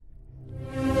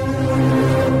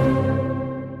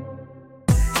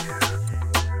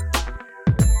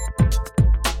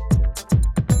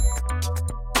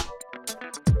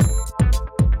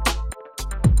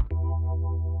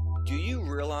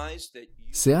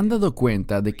¿Se han dado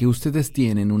cuenta de que ustedes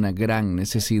tienen una gran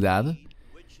necesidad?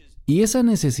 Y esa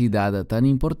necesidad tan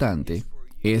importante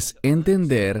es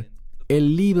entender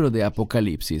el libro de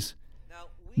Apocalipsis.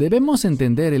 Debemos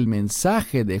entender el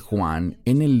mensaje de Juan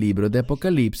en el libro de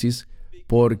Apocalipsis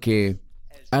porque,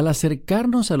 al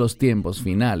acercarnos a los tiempos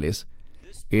finales,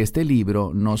 este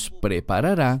libro nos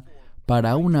preparará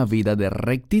para una vida de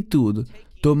rectitud,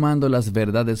 tomando las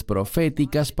verdades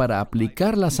proféticas para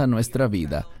aplicarlas a nuestra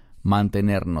vida,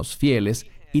 mantenernos fieles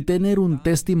y tener un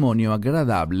testimonio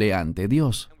agradable ante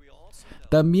Dios.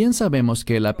 También sabemos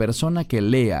que la persona que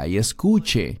lea y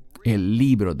escuche el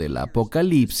libro del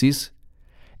Apocalipsis,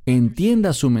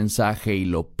 entienda su mensaje y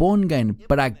lo ponga en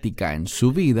práctica en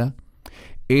su vida,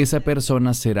 esa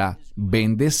persona será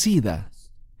bendecida.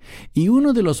 Y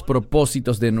uno de los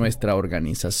propósitos de nuestra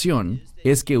organización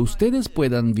es que ustedes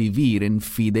puedan vivir en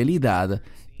fidelidad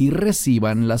y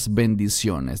reciban las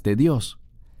bendiciones de Dios.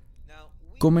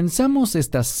 Comenzamos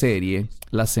esta serie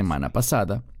la semana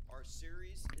pasada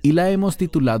y la hemos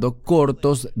titulado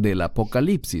Cortos del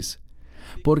Apocalipsis,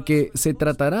 porque se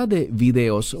tratará de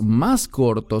videos más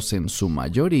cortos en su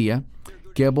mayoría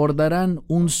que abordarán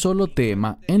un solo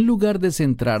tema en lugar de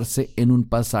centrarse en un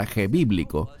pasaje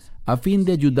bíblico, a fin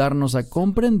de ayudarnos a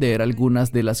comprender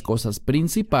algunas de las cosas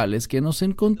principales que nos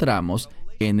encontramos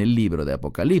en el libro de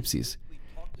Apocalipsis.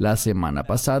 La semana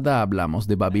pasada hablamos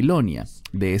de Babilonia,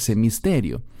 de ese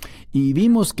misterio, y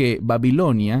vimos que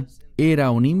Babilonia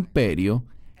era un imperio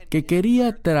que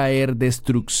quería traer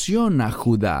destrucción a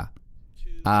Judá,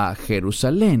 a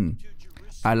Jerusalén,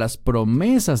 a las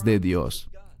promesas de Dios.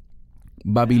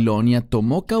 Babilonia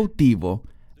tomó cautivo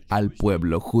al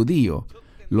pueblo judío,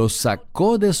 los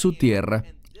sacó de su tierra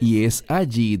y es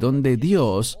allí donde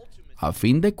Dios, a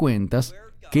fin de cuentas,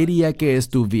 quería que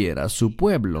estuviera su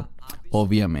pueblo.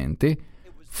 Obviamente,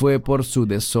 fue por su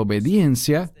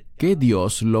desobediencia que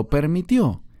Dios lo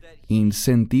permitió,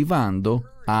 incentivando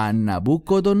a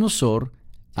Nabucodonosor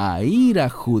a ir a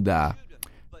Judá.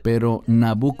 Pero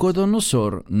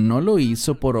Nabucodonosor no lo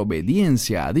hizo por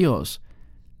obediencia a Dios,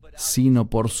 sino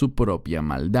por su propia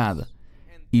maldad.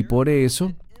 Y por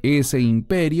eso, ese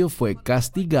imperio fue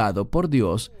castigado por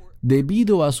Dios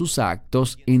debido a sus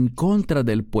actos en contra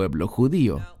del pueblo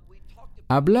judío.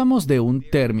 Hablamos de un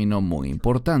término muy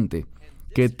importante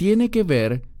que tiene que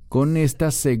ver con esta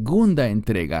segunda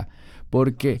entrega,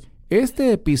 porque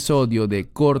este episodio de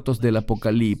Cortos del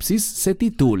Apocalipsis se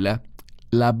titula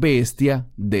La bestia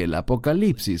del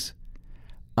Apocalipsis.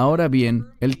 Ahora bien,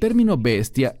 el término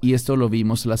bestia, y esto lo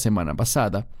vimos la semana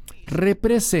pasada,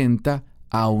 representa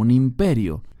a un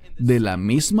imperio, de la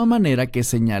misma manera que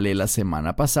señalé la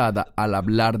semana pasada al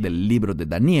hablar del libro de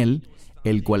Daniel,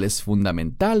 el cual es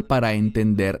fundamental para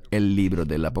entender el libro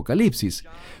del Apocalipsis.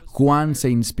 Juan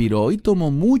se inspiró y tomó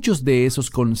muchos de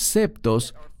esos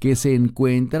conceptos que se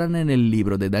encuentran en el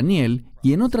libro de Daniel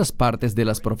y en otras partes de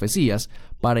las profecías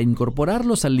para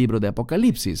incorporarlos al libro de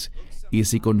Apocalipsis. Y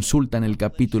si consultan el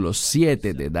capítulo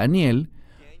 7 de Daniel,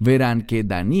 verán que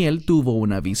Daniel tuvo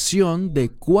una visión de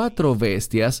 4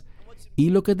 bestias, y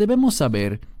lo que debemos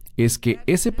saber es que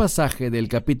ese pasaje del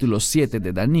capítulo 7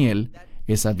 de Daniel,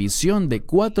 esa visión de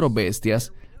 4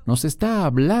 bestias, nos está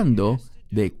hablando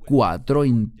de 4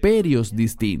 imperios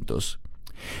distintos.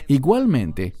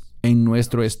 Igualmente, en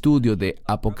nuestro estudio de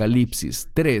Apocalipsis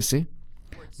 13,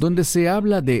 donde se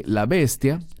habla de la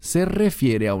bestia, se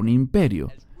refiere a un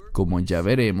imperio, como ya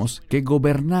veremos, que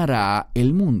gobernará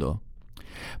el mundo.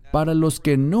 Para los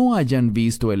que no hayan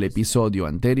visto el episodio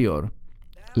anterior,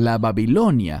 la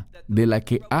Babilonia de la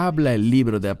que habla el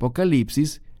libro de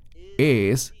Apocalipsis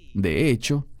es, de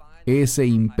hecho, ese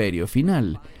imperio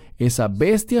final, esa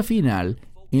bestia final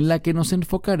en la que nos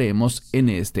enfocaremos en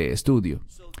este estudio.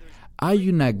 Hay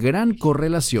una gran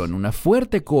correlación, una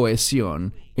fuerte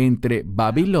cohesión entre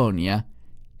Babilonia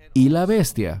y la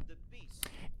bestia.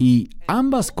 Y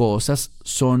ambas cosas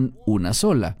son una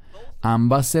sola.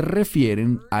 Ambas se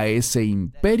refieren a ese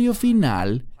imperio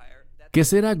final que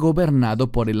será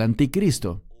gobernado por el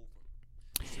anticristo.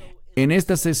 En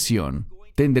esta sesión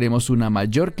tendremos una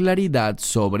mayor claridad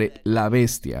sobre la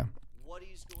bestia.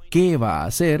 ¿Qué va a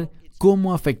hacer?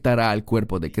 ¿Cómo afectará al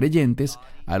cuerpo de creyentes,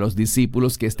 a los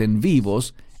discípulos que estén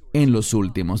vivos en los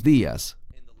últimos días?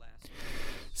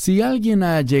 Si alguien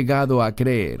ha llegado a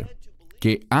creer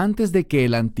que antes de que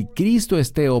el anticristo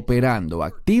esté operando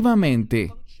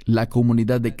activamente, la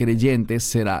comunidad de creyentes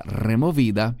será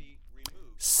removida,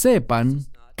 sepan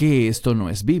que esto no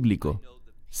es bíblico.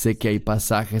 Sé que hay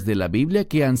pasajes de la Biblia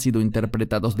que han sido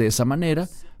interpretados de esa manera,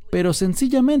 pero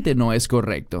sencillamente no es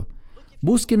correcto.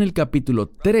 Busquen el capítulo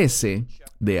 13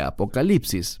 de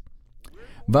Apocalipsis.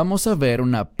 vamos a ver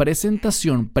una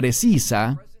presentación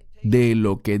precisa de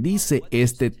lo que dice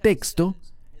este texto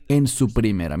en su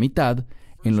primera mitad,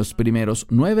 en los primeros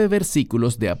 9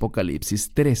 versículos de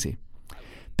Apocalipsis 13.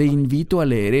 Te invito a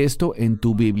leer esto en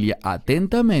tu Biblia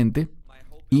atentamente,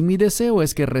 y mi deseo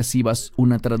es que recibas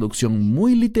una traducción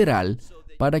muy literal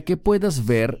para que puedas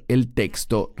ver el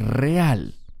texto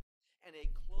real.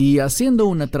 Y haciendo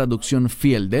una traducción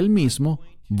fiel del mismo,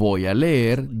 voy a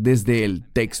leer desde el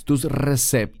Textus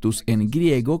Receptus en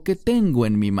griego que tengo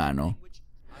en mi mano.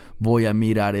 Voy a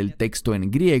mirar el texto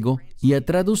en griego y a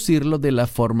traducirlo de la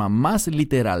forma más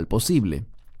literal posible.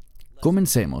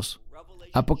 Comencemos.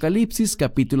 Apocalipsis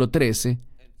capítulo 13,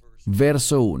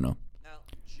 verso 1.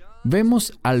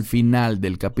 Vemos al final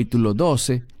del capítulo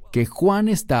 12 que Juan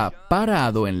está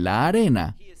parado en la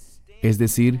arena, es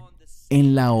decir,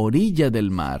 en la orilla del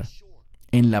mar,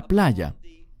 en la playa,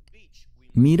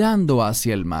 mirando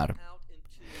hacia el mar.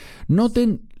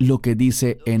 Noten lo que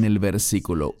dice en el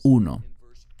versículo 1.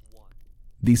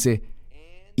 Dice,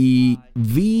 y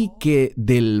vi que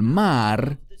del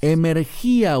mar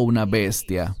emergía una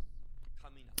bestia.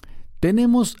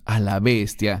 Tenemos a la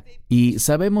bestia y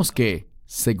sabemos que,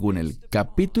 según el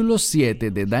capítulo 7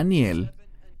 de Daniel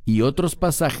y otros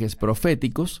pasajes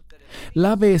proféticos,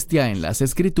 la bestia en las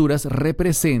Escrituras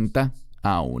representa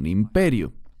a un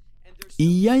imperio.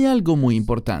 Y hay algo muy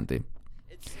importante.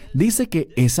 Dice que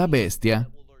esa bestia,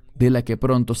 de la que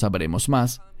pronto sabremos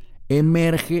más,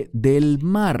 emerge del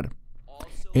mar,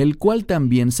 el cual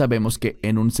también sabemos que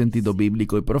en un sentido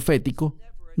bíblico y profético,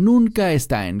 nunca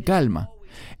está en calma.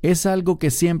 Es algo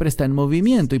que siempre está en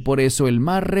movimiento y por eso el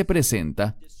mar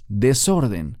representa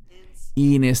desorden,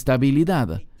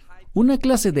 inestabilidad, una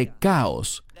clase de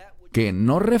caos que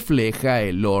no refleja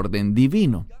el orden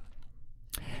divino.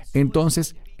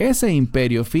 Entonces, ese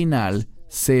imperio final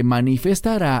se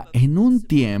manifestará en un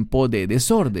tiempo de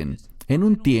desorden, en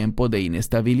un tiempo de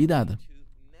inestabilidad.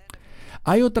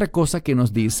 Hay otra cosa que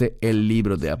nos dice el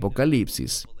libro de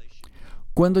Apocalipsis.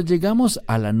 Cuando llegamos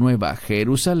a la Nueva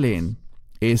Jerusalén,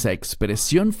 esa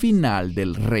expresión final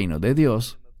del reino de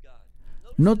Dios,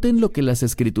 noten lo que las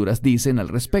Escrituras dicen al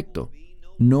respecto.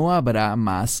 No habrá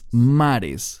más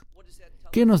mares.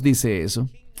 ¿Qué nos dice eso?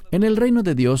 En el reino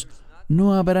de Dios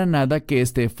no habrá nada que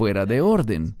esté fuera de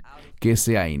orden, que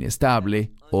sea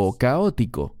inestable o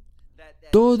caótico.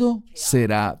 Todo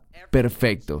será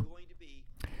perfecto.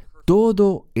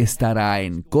 Todo estará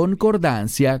en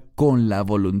concordancia con la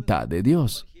voluntad de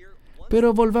Dios.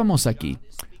 Pero volvamos aquí.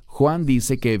 Juan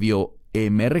dice que vio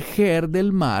emerger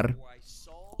del mar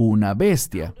una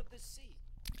bestia.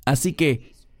 Así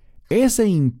que ese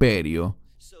imperio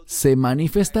se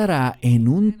manifestará en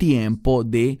un tiempo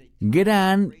de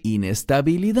gran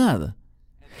inestabilidad.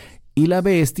 Y la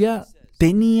bestia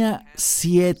tenía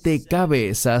 7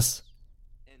 cabezas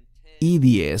y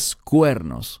 10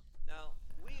 cuernos.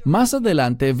 Más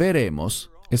adelante veremos,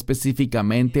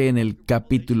 específicamente en el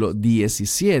capítulo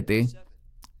 17,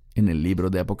 en el libro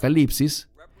de Apocalipsis,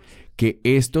 que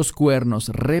estos cuernos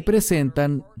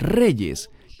representan reyes,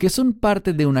 que son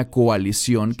parte de una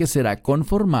coalición que será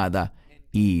conformada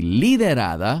y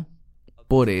liderada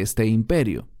por este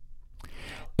imperio.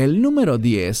 El número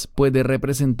 10 puede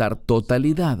representar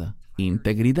totalidad,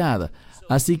 integridad,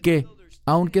 así que,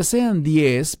 aunque sean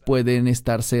 10, pueden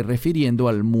estarse refiriendo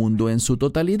al mundo en su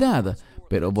totalidad,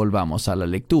 pero volvamos a la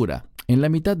lectura. En la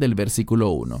mitad del versículo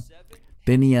 1,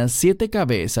 tenía 7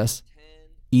 cabezas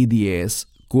y 10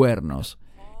 cuernos,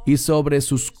 y sobre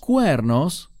sus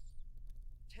cuernos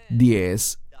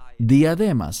 10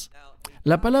 diademas.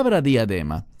 La palabra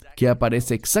diadema, que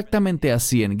aparece exactamente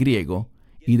así en griego,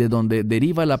 y de donde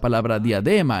deriva la palabra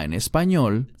diadema en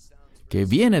español, que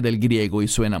viene del griego y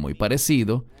suena muy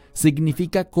parecido,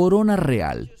 significa corona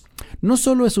real. No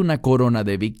solo es una corona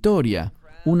de victoria,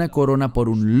 una corona por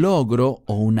un logro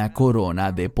o una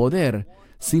corona de poder,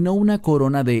 sino una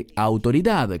corona de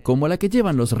autoridad, como la que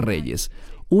llevan los reyes.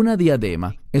 Una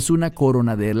diadema es una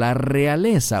corona de la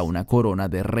realeza, una corona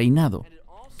de reinado.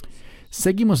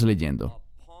 Seguimos leyendo.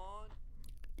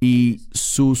 Y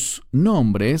sus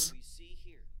nombres,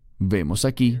 vemos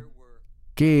aquí,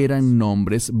 que eran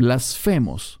nombres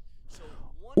blasfemos.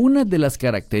 Una de las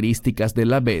características de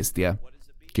la bestia,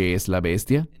 ¿qué es la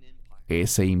bestia?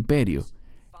 Ese imperio,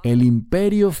 el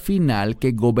imperio final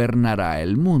que gobernará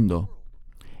el mundo,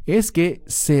 es que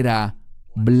será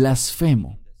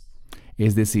blasfemo.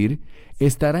 Es decir,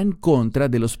 estará en contra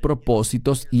de los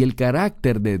propósitos y el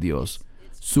carácter de Dios.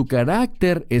 Su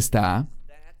carácter está,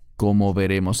 como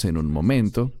veremos en un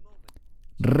momento,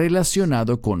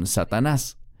 relacionado con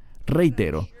Satanás.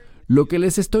 Reitero, lo que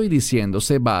les estoy diciendo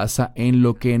se basa en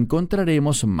lo que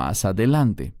encontraremos más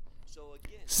adelante.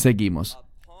 Seguimos.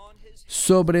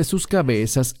 Sobre sus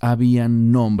cabezas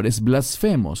habían nombres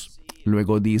blasfemos.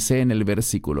 Luego dice en el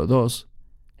versículo 2,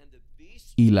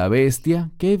 y la bestia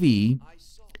que vi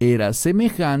era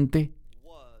semejante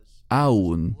a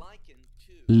un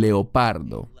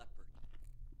leopardo.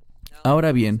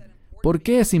 Ahora bien, ¿por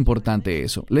qué es importante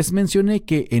eso? Les mencioné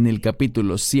que en el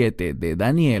capítulo 7 de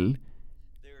Daniel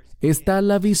está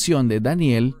la visión de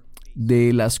Daniel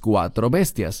de las 4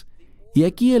 bestias. Y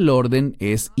aquí el orden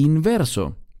es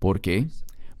inverso. ¿Por qué?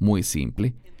 Muy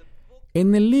simple.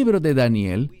 En el libro de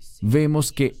Daniel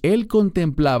vemos que él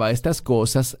contemplaba estas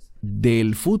cosas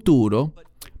del futuro,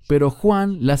 pero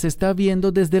Juan las está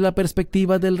viendo desde la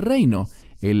perspectiva del reino.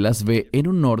 Él las ve en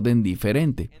un orden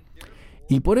diferente.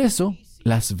 Y por eso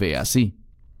las ve así.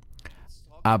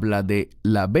 Habla de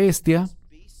la bestia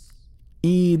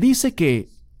y dice que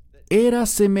era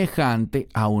semejante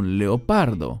a un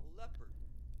leopardo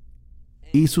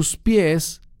y sus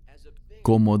pies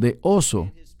como de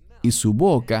oso y su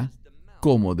boca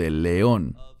como de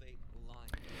león.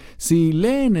 Si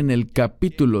leen en el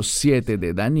capítulo 7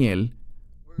 de Daniel,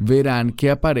 verán que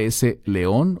aparece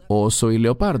león, oso y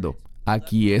leopardo.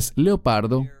 Aquí es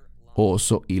leopardo,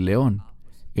 oso y león.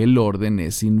 El orden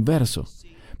es inverso.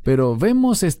 Pero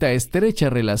vemos esta estrecha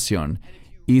relación.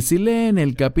 Y si leen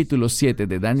el capítulo 7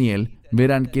 de Daniel,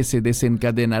 verán que se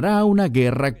desencadenará una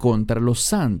guerra contra los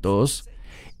santos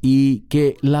y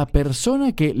que la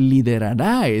persona que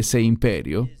liderará ese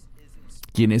imperio,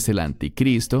 quien es el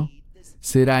anticristo,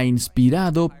 será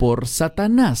inspirado por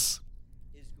Satanás,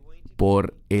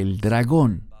 por el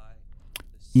dragón.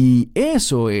 Y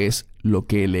eso es lo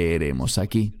que leeremos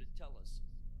aquí.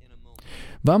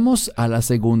 Vamos a la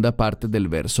segunda parte del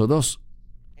verso 2.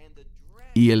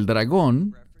 Y el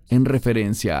dragón, en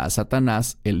referencia a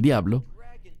Satanás, el diablo,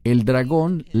 el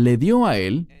dragón le dio a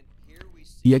él,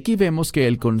 y aquí vemos que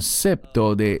el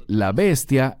concepto de la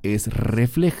bestia es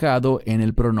reflejado en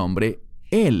el pronombre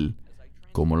él,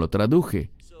 como lo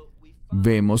traduje.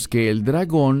 Vemos que el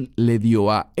dragón le dio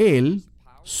a él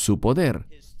su poder,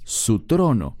 su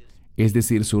trono, es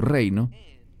decir, su reino,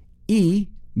 y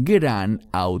gran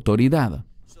autoridad.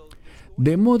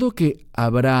 De modo que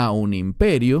habrá un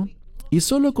imperio, y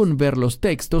solo con ver los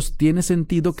textos tiene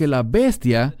sentido que la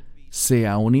bestia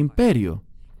sea un imperio.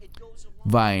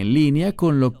 Va en línea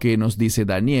con lo que nos dice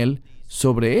Daniel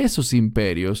sobre esos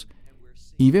imperios,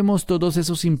 y vemos todos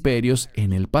esos imperios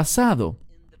en el pasado.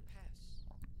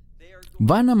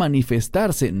 Van a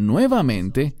manifestarse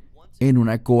nuevamente en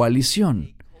una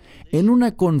coalición, en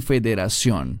una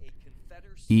confederación,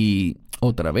 y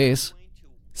otra vez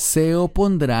se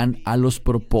opondrán a los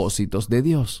propósitos de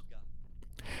Dios.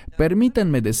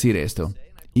 Permítanme decir esto,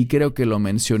 y creo que lo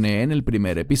mencioné en el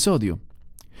primer episodio.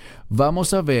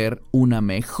 Vamos a ver una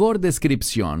mejor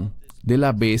descripción de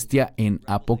la bestia en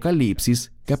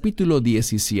Apocalipsis, capítulo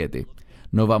 17.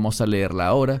 No vamos a leerla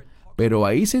ahora, pero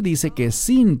ahí se dice que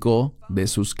 5 de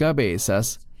sus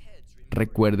cabezas,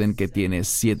 recuerden que tiene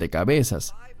 7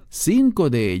 cabezas, 5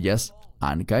 de ellas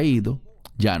han caído,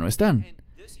 ya no están.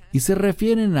 Y se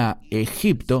refieren a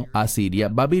Egipto, Asiria,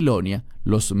 Babilonia,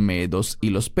 los medos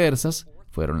y los persas,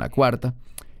 fueron la cuarta,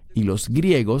 y los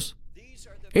griegos.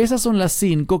 Esas son las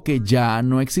 5 que ya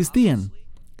no existían.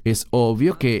 Es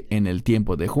obvio que en el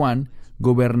tiempo de Juan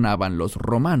gobernaban los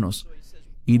romanos.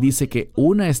 Y dice que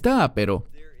una está, pero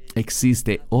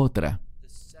existe otra,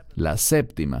 la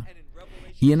séptima.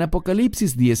 Y en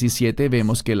Apocalipsis 17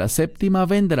 vemos que la séptima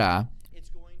vendrá,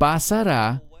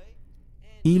 pasará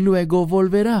y luego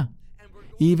volverá.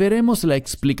 Y veremos la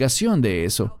explicación de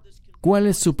eso. ¿Cuál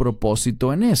es su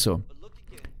propósito en eso?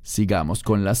 Sigamos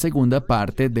con la segunda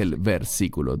parte del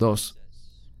versículo 2.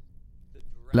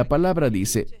 La palabra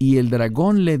dice, y el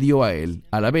dragón le dio a él,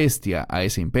 a la bestia, a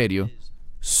ese imperio,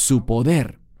 su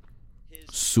poder,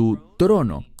 su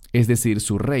trono, es decir,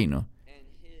 su reino,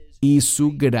 y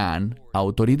su gran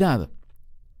autoridad.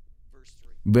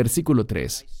 Versículo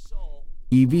 3.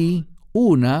 Y vi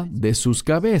una de sus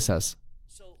cabezas.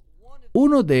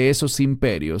 Uno de esos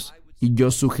imperios, y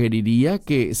yo sugeriría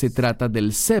que se trata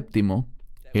del séptimo,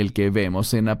 el que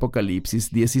vemos en Apocalipsis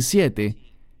 17,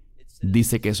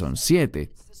 dice que son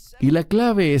 7, y la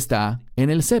clave está en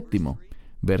el séptimo.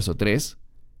 Verso 3.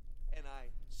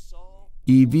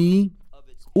 Y vi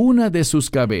una de sus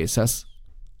cabezas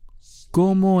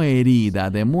como herida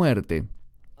de muerte,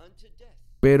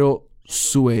 pero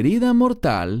su herida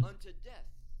mortal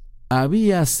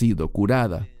había sido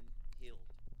curada.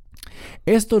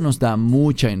 Esto nos da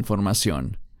mucha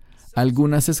información.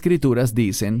 Algunas escrituras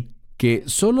dicen que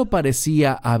solo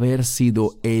parecía haber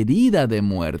sido herida de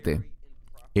muerte.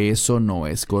 Eso no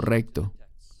es correcto.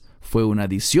 Fue una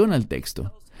adición al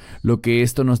texto. Lo que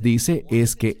esto nos dice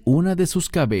es que una de sus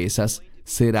cabezas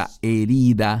será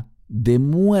herida de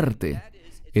muerte,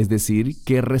 es decir,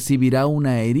 que recibirá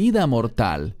una herida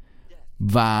mortal,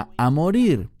 va a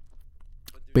morir.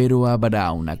 Pero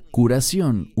habrá una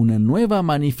curación, una nueva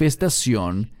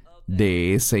manifestación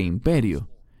de ese imperio.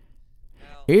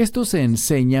 Esto se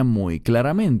enseña muy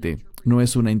claramente, no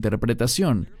es una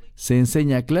interpretación. Se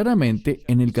enseña claramente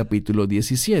en el capítulo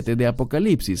 17 de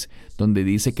Apocalipsis, donde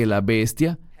dice que la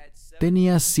bestia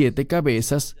tenía 7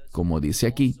 cabezas, como dice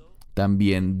aquí,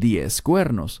 también 10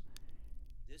 cuernos.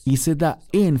 Y se da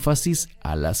énfasis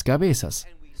a las cabezas.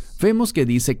 Vemos que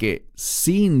dice que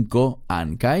 5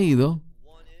 han caído,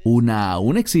 una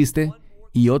aún existe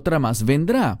y otra más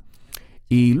vendrá.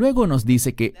 Y luego nos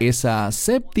dice que esa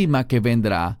 7ª que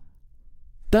vendrá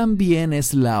también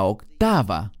es la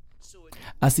 8ª.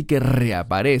 Así que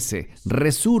reaparece,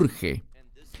 resurge.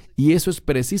 Y eso es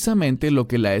precisamente lo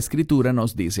que la Escritura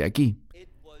nos dice aquí.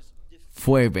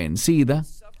 Fue vencida,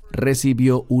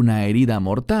 recibió una herida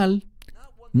mortal,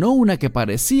 no una que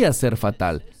parecía ser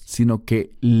fatal, sino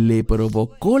que le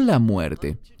provocó la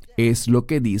muerte. Es lo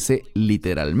que dice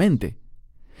literalmente.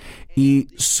 Y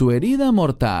su herida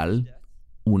mortal,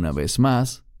 una vez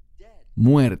más,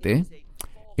 muerte,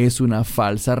 es una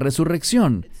falsa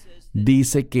resurrección.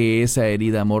 Dice que esa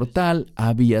herida mortal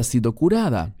había sido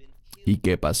curada. ¿Y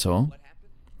qué pasó?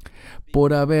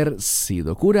 Por haber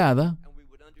sido curada,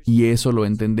 y eso lo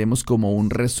entendemos como un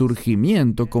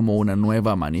resurgimiento, como una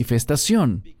nueva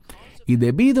manifestación. Y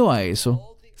debido a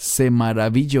eso, se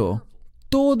maravilló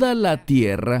toda la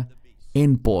tierra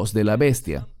en pos de la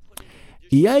bestia.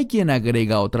 Y hay quien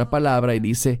agrega otra palabra y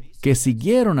dice que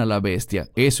siguieron a la bestia.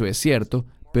 Eso es cierto,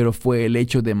 pero fue el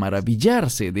hecho de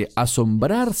maravillarse, de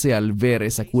asombrarse al ver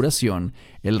esa curación,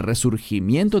 el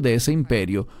resurgimiento de ese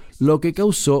imperio, lo que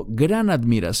causó gran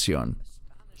admiración.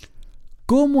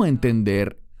 ¿Cómo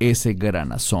entender ese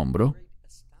gran asombro?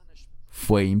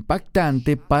 Fue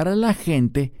impactante para la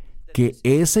gente que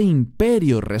ese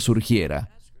imperio resurgiera.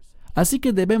 Así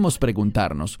que debemos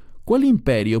preguntarnos, ¿cuál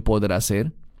imperio podrá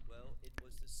ser?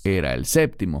 Era el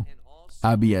 7º.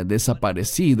 Había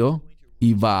desaparecido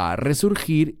y va a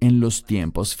resurgir en los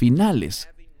tiempos finales.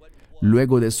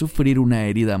 Luego de sufrir una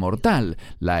herida mortal,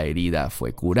 la herida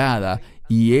fue curada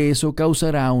y eso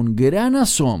causará un gran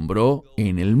asombro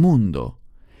en el mundo,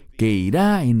 que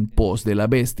irá en pos de la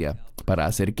bestia. ¿Para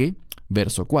hacer qué?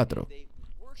 Verso 4.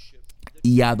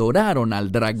 Y adoraron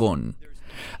al dragón.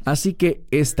 Así que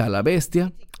está la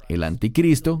bestia, el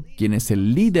anticristo, quien es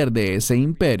el líder de ese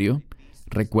imperio.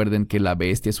 Recuerden que la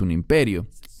bestia es un imperio,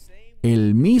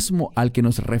 el mismo al que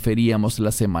nos referíamos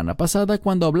la semana pasada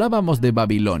cuando hablábamos de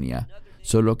Babilonia,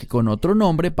 solo que con otro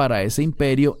nombre para ese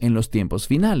imperio en los tiempos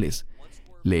finales.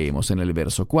 Leemos en el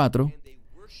verso 4,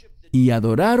 y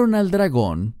adoraron al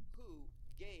dragón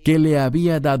que le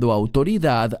había dado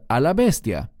autoridad a la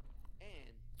bestia.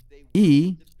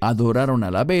 Y adoraron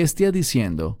a la bestia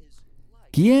diciendo,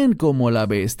 ¿quién como la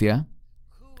bestia?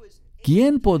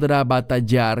 ¿Quién podrá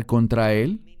batallar contra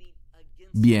él?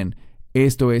 Bien,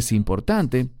 esto es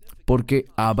importante porque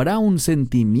habrá un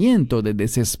sentimiento de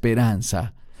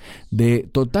desesperanza, de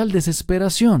total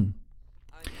desesperación.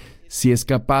 Si es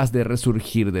capaz de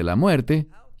resurgir de la muerte,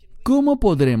 ¿cómo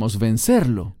podremos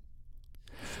vencerlo?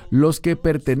 Los que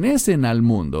pertenecen al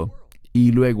mundo,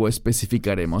 y luego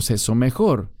especificaremos eso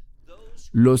mejor,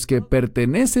 los que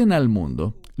pertenecen al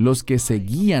mundo, los que se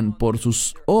guían por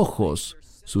sus ojos,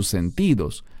 sus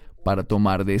sentidos, para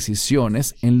tomar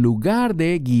decisiones en lugar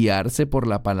de guiarse por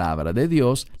la palabra de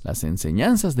Dios, las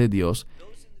enseñanzas de Dios,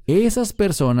 esas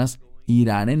personas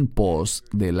irán en pos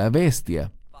de la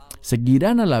bestia,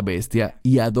 seguirán a la bestia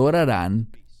y adorarán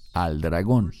al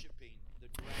dragón.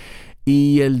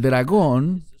 Y el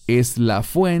dragón es la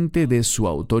fuente de su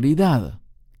autoridad,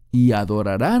 y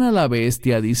adorarán a la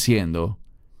bestia diciendo,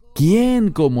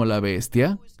 ¿quién como la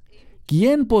bestia?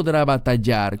 ¿Quién podrá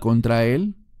batallar contra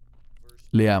él?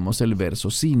 Leamos el verso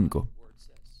 5.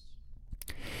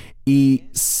 Y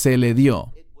se le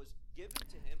dio.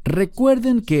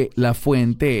 Recuerden que la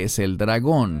fuente es el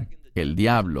dragón, el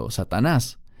diablo,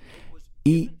 Satanás.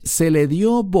 Y se le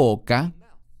dio boca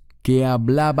que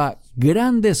hablaba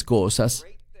grandes cosas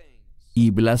y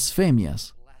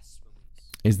blasfemias.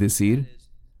 Es decir,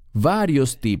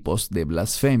 varios tipos de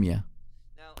blasfemia.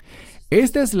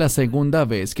 Esta es la segunda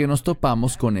vez que nos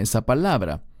topamos con esa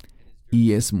palabra.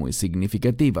 Y es muy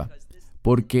significativa,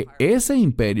 porque ese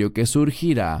imperio que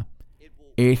surgirá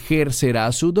ejercerá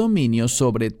su dominio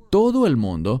sobre todo el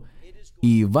mundo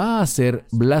y va a ser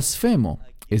blasfemo,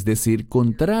 es decir,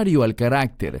 contrario al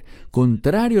carácter,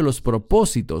 contrario a los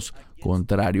propósitos,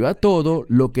 contrario a todo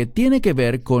lo que tiene que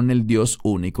ver con el Dios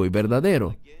único y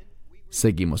verdadero.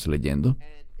 Seguimos leyendo.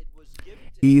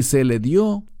 Y se le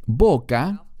dio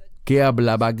boca que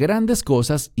hablaba grandes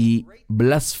cosas y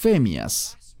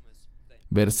blasfemias.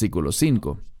 Versículo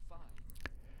 5.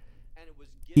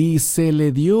 Y se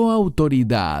le dio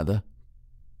autoridad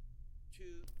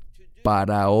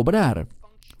para obrar,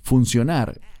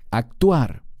 funcionar,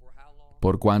 actuar.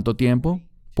 ¿Por cuánto tiempo?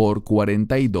 Por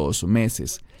 42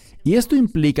 meses. Y esto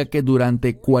implica que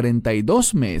durante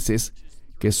 42 meses,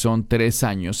 que son 3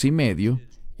 años y medio,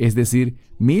 es decir,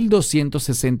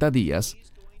 1260 días,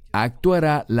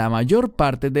 actuará la mayor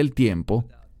parte del tiempo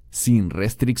sin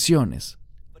restricciones.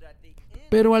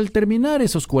 Pero al terminar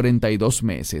esos 42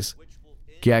 meses,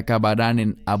 que acabarán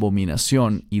en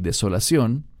abominación y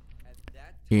desolación,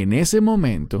 en ese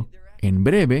momento, en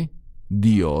breve,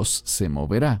 Dios se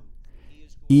moverá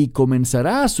y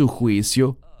comenzará su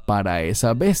juicio para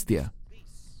esa bestia,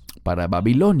 para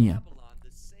Babilonia,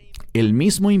 el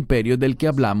mismo imperio del que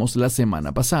hablamos la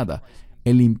semana pasada,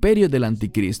 el imperio del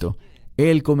anticristo.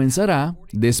 Él comenzará,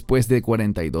 después de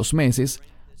 42 meses,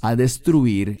 a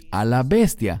destruir a la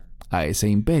bestia, a ese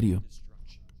imperio.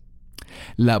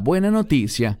 La buena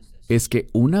noticia es que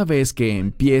una vez que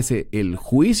empiece el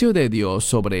juicio de Dios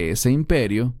sobre ese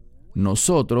imperio,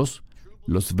 nosotros,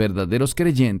 los verdaderos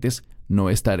creyentes, no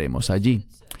estaremos allí.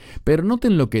 Pero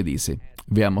noten lo que dice.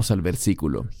 Veamos al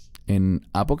versículo. En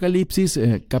Apocalipsis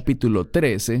capítulo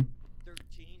 13,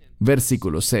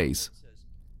 versículo 6.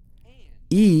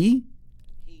 Y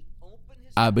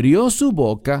abrió su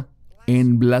boca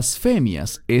en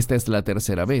blasfemias. Esta es la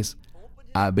tercera vez.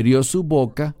 Abrió su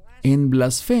boca en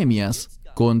blasfemias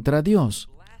contra Dios,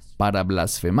 para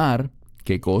blasfemar,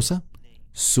 ¿qué cosa?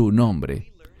 Su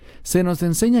nombre. Se nos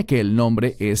enseña que el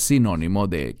nombre es sinónimo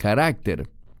de carácter.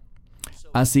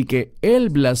 Así que él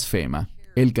blasfema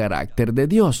el carácter de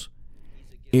Dios.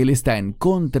 Él está en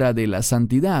contra de la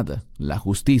santidad, la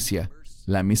justicia,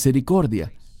 la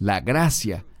misericordia, la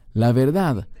gracia, la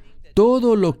verdad,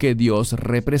 todo lo que Dios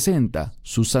representa,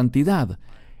 su santidad.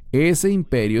 Ese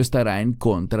imperio estará en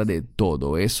contra de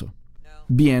todo eso.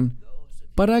 Bien,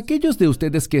 para aquellos de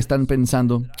ustedes que están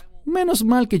pensando, menos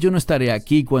mal que yo no estaré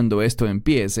aquí cuando esto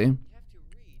empiece,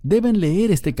 deben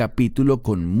leer este capítulo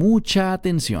con mucha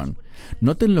atención.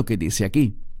 Noten lo que dice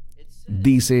aquí.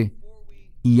 Dice,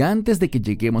 y antes de que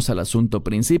lleguemos al asunto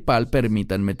principal,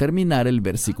 permítanme terminar el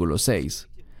versículo 6.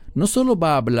 No solo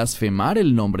va a blasfemar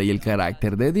el nombre y el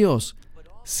carácter de Dios,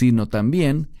 sino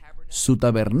también su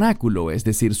tabernáculo, es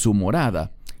decir, su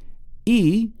morada.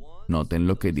 Y, noten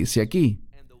lo que dice aquí,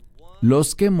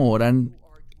 los que moran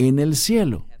en el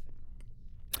cielo.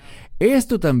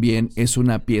 Esto también es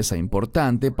una pieza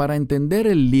importante para entender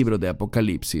el libro de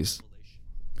Apocalipsis.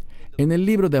 En el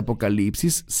libro de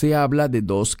Apocalipsis se habla de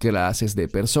dos clases de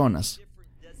personas.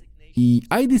 Y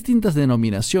hay distintas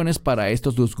denominaciones para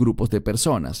estos dos grupos de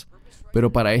personas.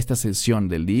 Pero para esta sesión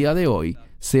del día de hoy,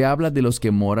 se habla de los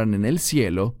que moran en el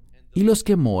cielo y los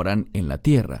que moran en la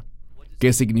tierra.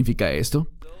 ¿Qué significa esto?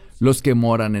 Los que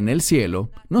moran en el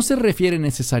cielo no se refieren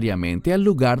necesariamente al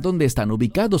lugar donde están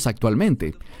ubicados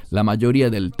actualmente. La mayoría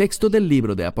del texto del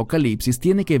libro de Apocalipsis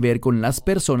tiene que ver con las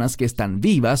personas que están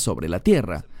vivas sobre la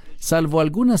tierra, salvo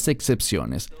algunas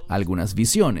excepciones, algunas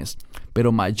visiones,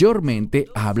 pero mayormente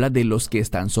habla de los que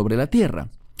están sobre la tierra.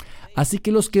 Así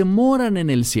que los que moran en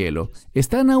el cielo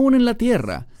están aún en la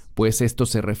tierra, pues esto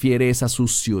se refiere a su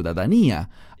ciudadanía,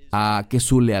 a que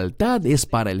su lealtad es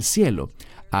para el cielo.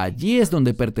 Allí es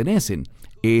donde pertenecen.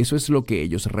 Eso es lo que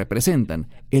ellos representan,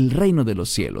 el reino de los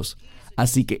cielos.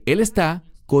 Así que Él está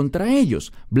contra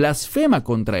ellos, blasfema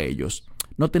contra ellos.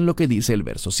 Noten lo que dice el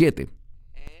verso 7.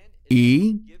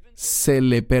 Y se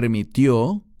le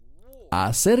permitió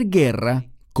hacer guerra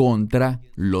contra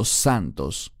los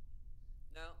santos.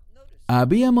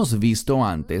 Habíamos visto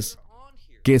antes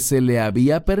que se le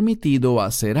había permitido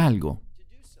hacer algo.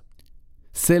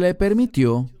 Se le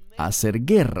permitió hacer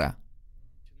guerra.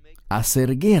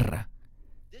 Hacer guerra.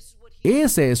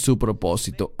 Ese es su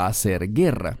propósito, hacer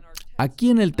guerra. Aquí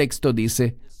en el texto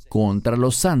dice, contra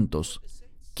los santos.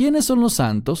 ¿Quiénes son los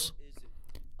santos?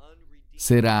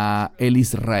 ¿Será el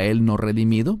Israel no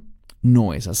redimido?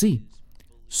 No es así.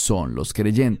 Son los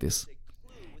creyentes.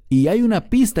 Y hay una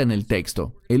pista en el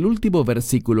texto. El último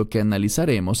versículo que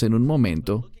analizaremos en un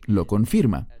momento lo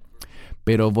confirma.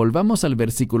 Pero volvamos al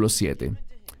versículo 7.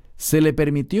 Se le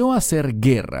permitió hacer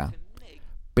guerra.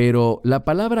 Pero la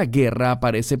palabra guerra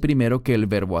aparece primero que el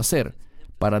verbo hacer,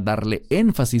 para darle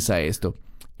énfasis a esto.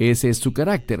 Ese es su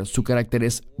carácter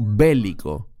es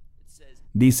bélico.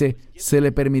 Dice, se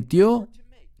le permitió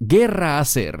guerra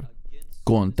hacer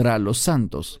contra los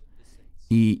santos.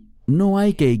 Y no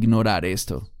hay que ignorar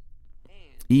esto.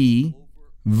 Y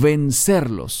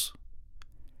vencerlos.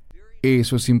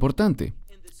 Eso es importante.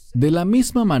 De la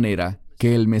misma manera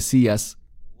que el Mesías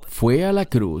fue a la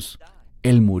cruz,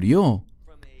 Él murió.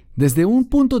 Desde un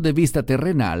punto de vista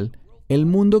terrenal, el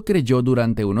mundo creyó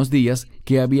durante unos días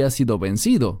que había sido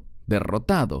vencido,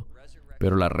 derrotado.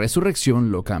 Pero la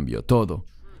resurrección lo cambió todo.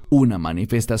 Una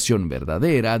manifestación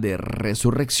verdadera de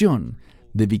resurrección,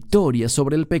 de victoria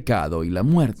sobre el pecado y la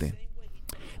muerte.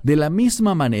 De la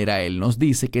misma manera, Él nos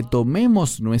dice que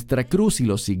tomemos nuestra cruz y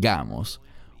lo sigamos.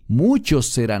 Muchos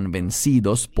serán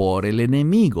vencidos por el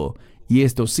enemigo, y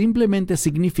esto simplemente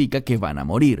significa que van a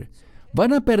morir.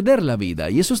 Van a perder la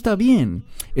vida, y eso está bien.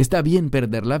 Está bien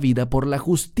perder la vida por la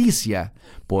justicia,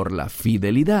 por la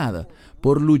fidelidad,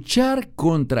 por luchar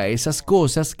contra esas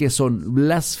cosas que son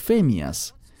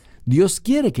blasfemias. Dios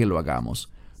quiere que lo hagamos.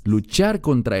 Luchar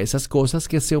contra esas cosas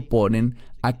que se oponen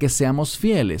a que seamos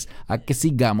fieles, a que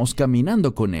sigamos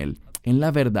caminando con Él, en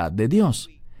la verdad de Dios.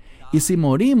 Y si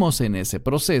morimos en ese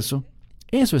proceso,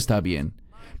 eso está bien,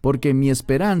 porque mi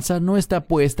esperanza no está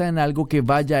puesta en algo que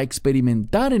vaya a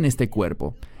experimentar en este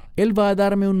cuerpo. Él va a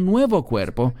darme un nuevo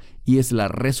cuerpo, y es la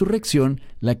resurrección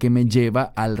la que me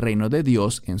lleva al reino de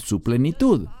Dios en su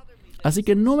plenitud. Así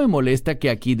que no me molesta que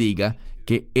aquí diga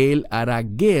que Él hará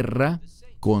guerra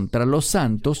contra los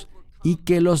santos y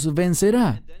que los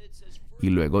vencerá. Y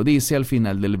luego dice al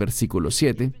final del versículo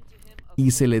 7,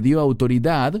 y se le dio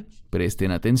autoridad,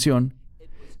 presten atención,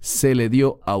 se le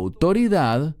dio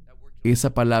autoridad,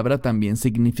 esa palabra también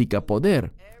significa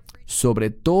poder, sobre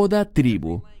toda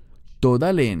tribu,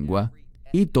 toda lengua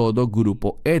y todo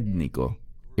grupo étnico,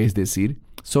 es decir,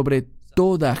 sobre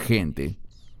toda gente.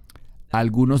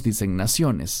 Algunos dicen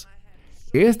naciones.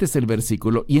 Este es el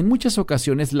versículo, y en muchas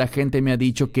ocasiones la gente me ha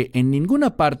dicho que en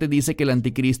ninguna parte dice que el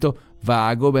anticristo va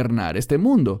a gobernar este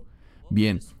mundo.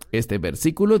 Bien, este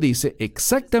versículo dice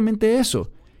exactamente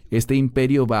eso. Este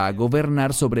imperio va a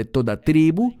gobernar sobre toda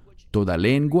tribu, toda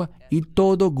lengua y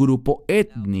todo grupo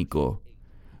étnico.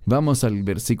 Vamos al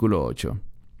versículo 8.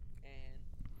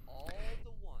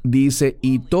 Dice,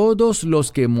 y todos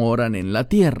los que moran en la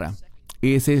tierra.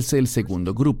 Ese es el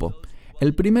segundo grupo.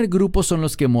 El primer grupo son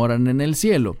los que moran en el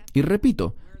cielo. Y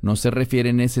repito, no se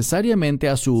refiere necesariamente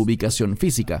a su ubicación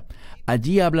física.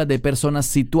 Allí habla de personas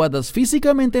situadas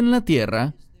físicamente en la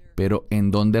tierra, pero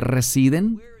 ¿en dónde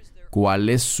residen? ¿Cuál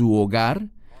es su hogar?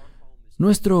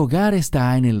 Nuestro hogar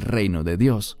está en el reino de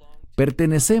Dios.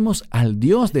 Pertenecemos al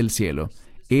Dios del cielo.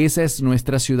 Esa es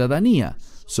nuestra ciudadanía.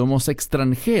 Somos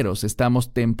extranjeros,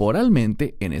 estamos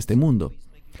temporalmente en este mundo.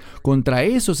 Contra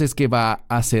esos es que va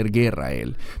a hacer guerra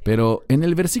Él. Pero en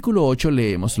el versículo 8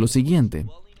 leemos lo siguiente.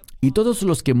 Y todos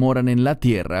los que moran en la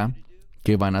tierra,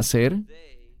 ¿qué van a hacer?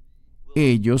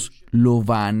 Ellos lo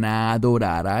van a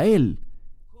adorar a Él.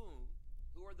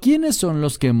 ¿Quiénes son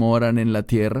los que moran en la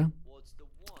tierra?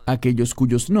 Aquellos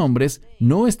cuyos nombres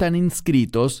no están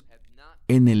inscritos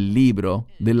en el libro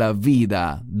de la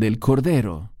vida del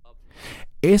Cordero.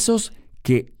 Esos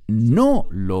que no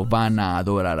lo van a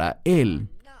adorar a Él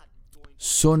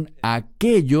son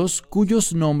aquellos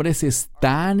cuyos nombres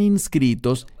están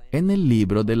inscritos en el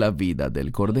libro de la vida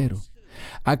del Cordero.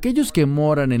 Aquellos que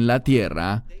moran en la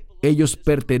tierra, ellos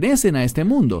pertenecen a este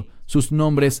mundo. Sus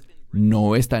nombres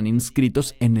no están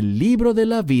inscritos en el libro de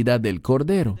la vida del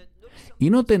Cordero.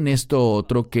 Y noten esto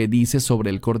otro que dice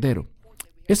sobre el Cordero.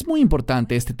 Es muy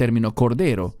importante este término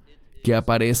Cordero, que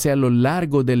aparece a lo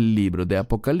largo del libro de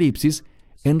Apocalipsis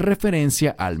en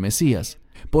referencia al Mesías.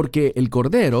 Porque el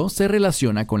Cordero se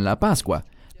relaciona con la Pascua.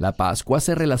 La Pascua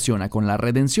se relaciona con la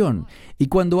redención. Y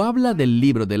cuando habla del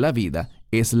libro de la vida,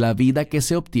 es la vida que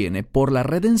se obtiene por la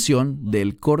redención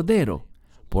del Cordero,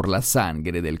 por la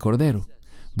sangre del Cordero.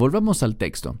 Volvamos al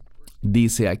texto.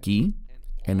 Dice aquí,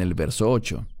 en el verso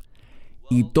 8,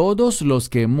 y todos los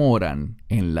que moran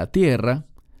en la tierra,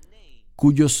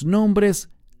 cuyos nombres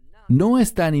no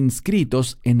están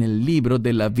inscritos en el libro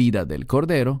de la vida del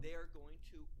Cordero,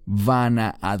 van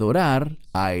a adorar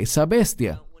a esa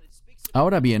bestia.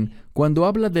 Ahora bien, cuando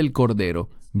habla del Cordero,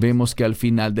 vemos que al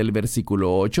final del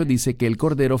versículo 8 dice que el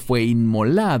Cordero fue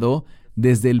inmolado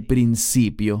desde el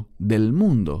principio del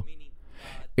mundo.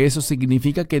 Eso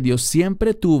significa que Dios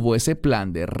siempre tuvo ese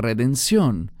plan de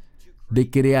redención, de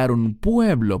crear un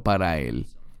pueblo para Él.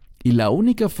 Y la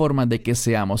única forma de que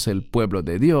seamos el pueblo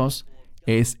de Dios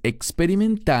es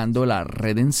experimentando la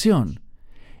redención.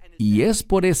 Y es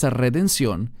por esa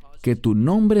redención que tu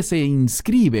nombre se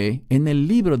inscribe en el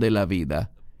libro de la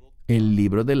vida, el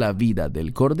libro de la vida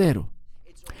del Cordero.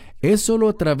 Es solo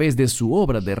a través de su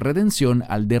obra de redención,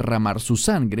 al derramar su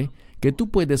sangre, que tú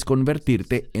puedes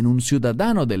convertirte en un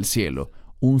ciudadano del cielo,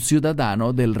 un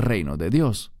ciudadano del reino de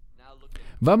Dios.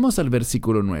 Vamos al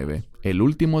versículo 9, el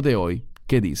último de hoy,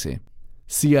 que dice: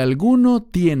 si alguno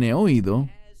tiene oído,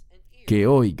 que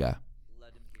oiga.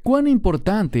 ¿Cuán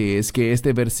importante es que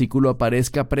este versículo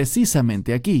aparezca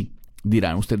precisamente aquí?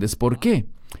 Dirán ustedes, ¿por qué?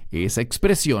 Esa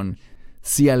expresión,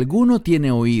 si alguno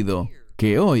tiene oído,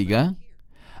 que oiga,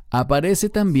 aparece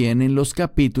también en los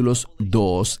capítulos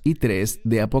 2 y 3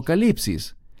 de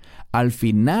Apocalipsis. Al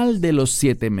final de los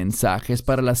 7 mensajes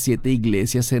para las 7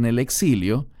 iglesias en el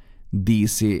exilio,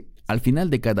 dice, al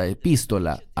final de cada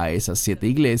epístola a esas 7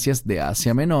 iglesias de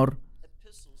Asia Menor,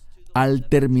 al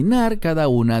terminar cada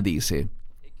una dice: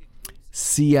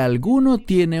 si alguno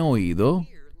tiene oído,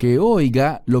 que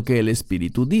oiga lo que el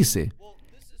Espíritu dice.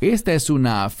 Esta es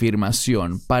una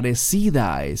afirmación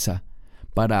parecida a esa,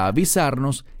 para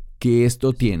avisarnos que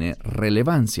esto tiene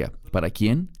relevancia. ¿Para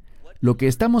quién? Lo que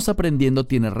estamos aprendiendo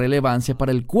tiene relevancia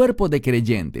para el cuerpo de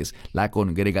creyentes, la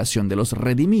congregación de los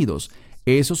redimidos,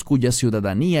 esos cuya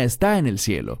ciudadanía está en el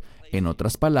cielo. En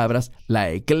otras palabras,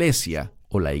 la eclesia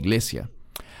o la iglesia.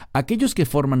 Aquellos que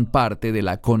forman parte de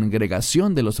la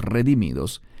congregación de los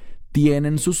redimidos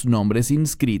tienen sus nombres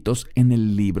inscritos en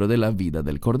el libro de la vida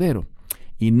del Cordero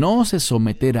y no se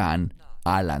someterán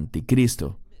al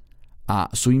anticristo, a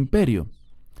su imperio.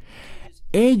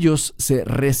 Ellos se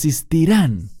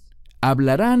resistirán,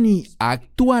 hablarán y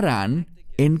actuarán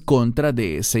en contra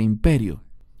de ese imperio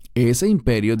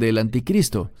del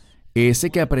anticristo, ese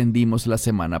que aprendimos la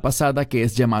semana pasada, que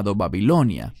es llamado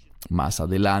Babilonia, más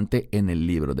adelante en el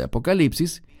libro de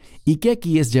Apocalipsis, y que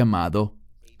aquí es llamado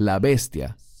la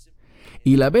bestia.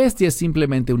 Y la bestia es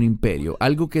simplemente un imperio.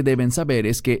 Algo que deben saber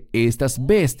es que estas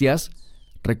bestias,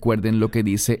 recuerden lo que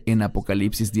dice en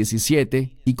Apocalipsis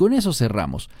 17, y con eso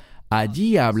cerramos.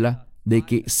 Allí habla de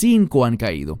que 5 han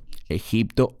caído: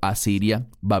 Egipto, Asiria,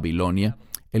 Babilonia.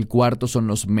 El cuarto son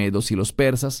los medos y los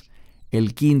persas.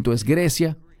 El quinto es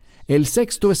Grecia. El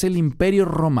sexto es el imperio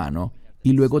romano.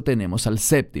 Y luego tenemos al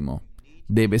séptimo.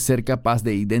 Debes ser capaz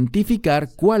de identificar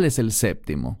cuál es el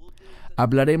séptimo.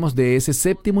 Hablaremos de ese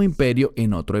séptimo imperio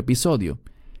en otro episodio,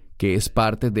 que es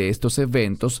parte de estos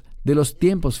eventos de los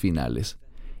tiempos finales,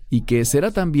 y que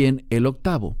será también el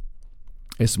octavo.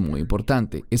 Es muy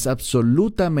importante, es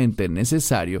absolutamente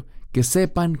necesario que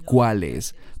sepan cuál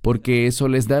es, porque eso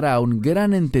les dará un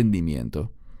gran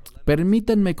entendimiento.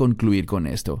 Permítanme concluir con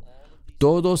esto.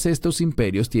 Todos estos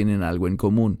imperios tienen algo en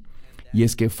común, y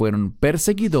es que fueron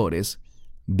perseguidores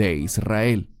de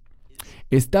Israel.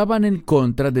 Estaban en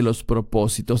contra de los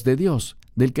propósitos de Dios,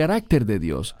 del carácter de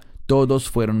Dios. Todos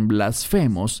fueron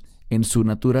blasfemos en su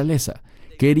naturaleza.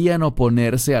 Querían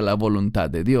oponerse a la voluntad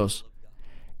de Dios.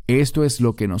 Esto es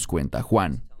lo que nos cuenta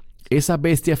Juan. Esa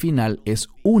bestia final es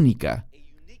única,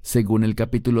 según el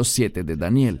capítulo 7 de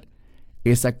Daniel.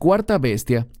 Esa cuarta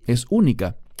bestia es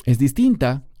única, es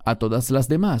distinta a todas las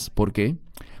demás. ¿Por qué?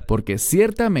 Porque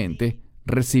ciertamente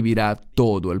recibirá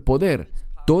todo el poder,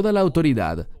 toda la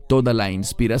autoridad, toda la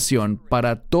inspiración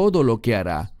para todo lo que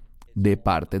hará de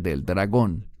parte del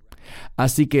dragón.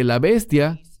 Así que la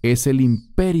bestia es el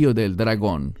imperio del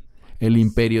dragón, el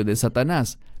imperio de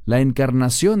Satanás, la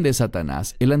encarnación de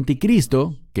Satanás, el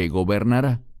anticristo que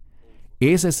gobernará.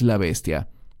 Esa es la bestia.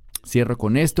 Cierro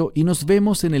con esto y nos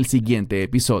vemos en el siguiente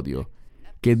episodio.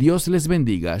 Que Dios les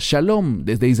bendiga. Shalom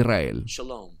desde Israel.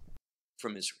 Shalom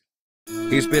from Israel.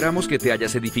 Esperamos que te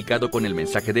hayas edificado con el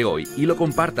mensaje de hoy y lo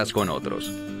compartas con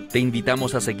otros. Te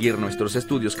invitamos a seguir nuestros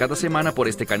estudios cada semana por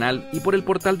este canal y por el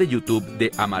portal de YouTube de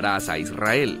Amarás a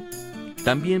Israel.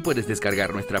 También puedes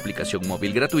descargar nuestra aplicación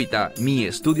móvil gratuita, Mi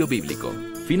Estudio Bíblico.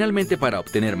 Finalmente, para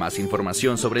obtener más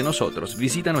información sobre nosotros,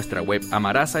 visita nuestra web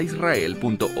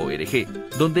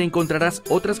amarasaisrael.org, donde encontrarás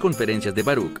otras conferencias de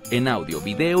Baruch en audio,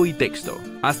 video y texto.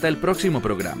 Hasta el próximo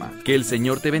programa. Que el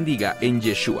Señor te bendiga en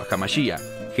Yeshua HaMashiach,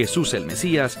 Jesús el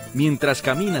Mesías, mientras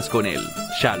caminas con Él.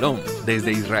 Shalom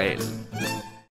desde Israel.